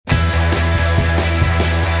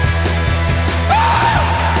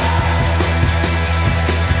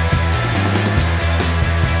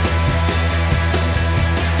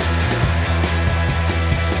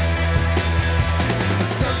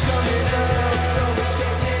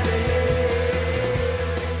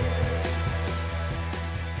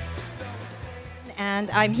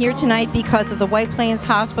I'm here tonight because of the White Plains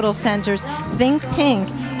Hospital Center's Think Pink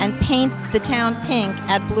and Paint the Town Pink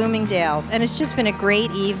at Bloomingdales. And it's just been a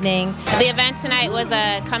great evening. The event tonight was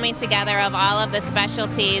a coming together of all of the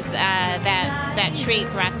specialties that treat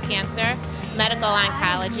breast cancer. Medical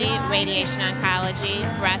oncology, radiation oncology,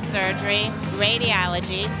 breast surgery,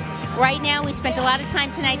 radiology. Right now we spent a lot of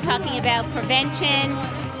time tonight talking about prevention,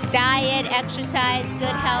 diet, exercise, good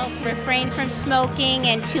health, refrain from smoking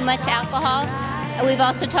and too much alcohol. We've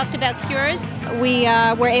also talked about cures. We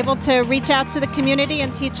were able to reach out to the community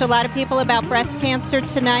and teach a lot of people about breast cancer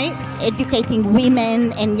tonight. Educating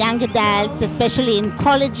women and young adults, especially in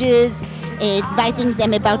colleges, advising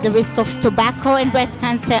them about the risk of tobacco and breast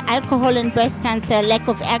cancer, alcohol and breast cancer, lack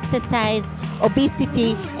of exercise,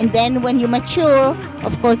 obesity, and then when you mature,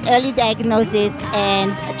 of course, early diagnosis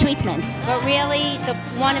and treatment. But really,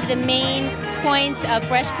 one of the main points of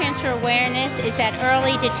breast cancer awareness is that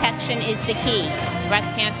early detection is the key.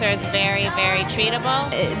 Breast cancer is very, very treatable.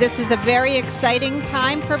 This is a very exciting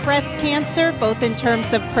time for breast cancer, both in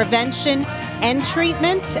terms of prevention and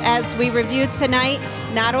treatment. As we reviewed tonight,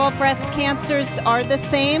 not all breast cancers are the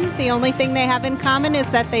same. The only thing they have in common is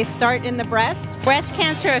that they start in the breast. Breast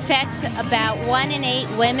cancer affects about 1 in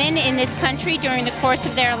 8 women in this country during the course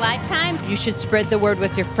of their lifetime. You should spread the word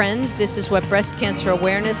with your friends. This is what Breast Cancer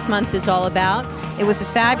Awareness Month is all about. It was a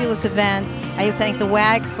fabulous event. I thank the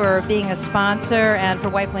WAG for being a sponsor and for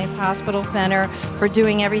White Plains Hospital Center for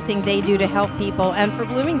doing everything they do to help people, and for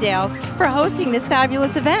Bloomingdales for hosting this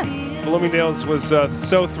fabulous event. Bloomingdales was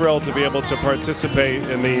so thrilled to be able to participate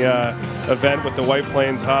in the event with the White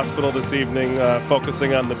Plains Hospital this evening,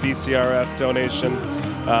 focusing on the BCRF donation.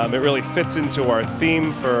 It really fits into our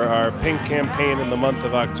theme for our Pink campaign in the month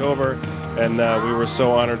of October, and we were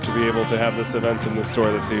so honored to be able to have this event in the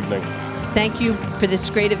store this evening. Thank you for this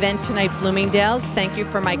great event tonight, Bloomingdales. Thank you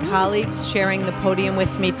for my colleagues sharing the podium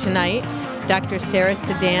with me tonight, Dr. Sara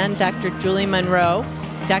Sadan, Dr. Julie Monroe,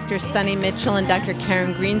 Dr. Sunny Mitchell, and Dr.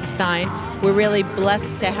 Caren Greenstein. We're really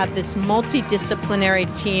blessed to have this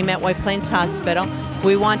multidisciplinary team at White Plains Hospital.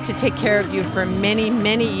 We want to take care of you for many,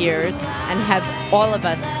 many years and have all of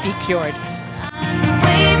us be cured.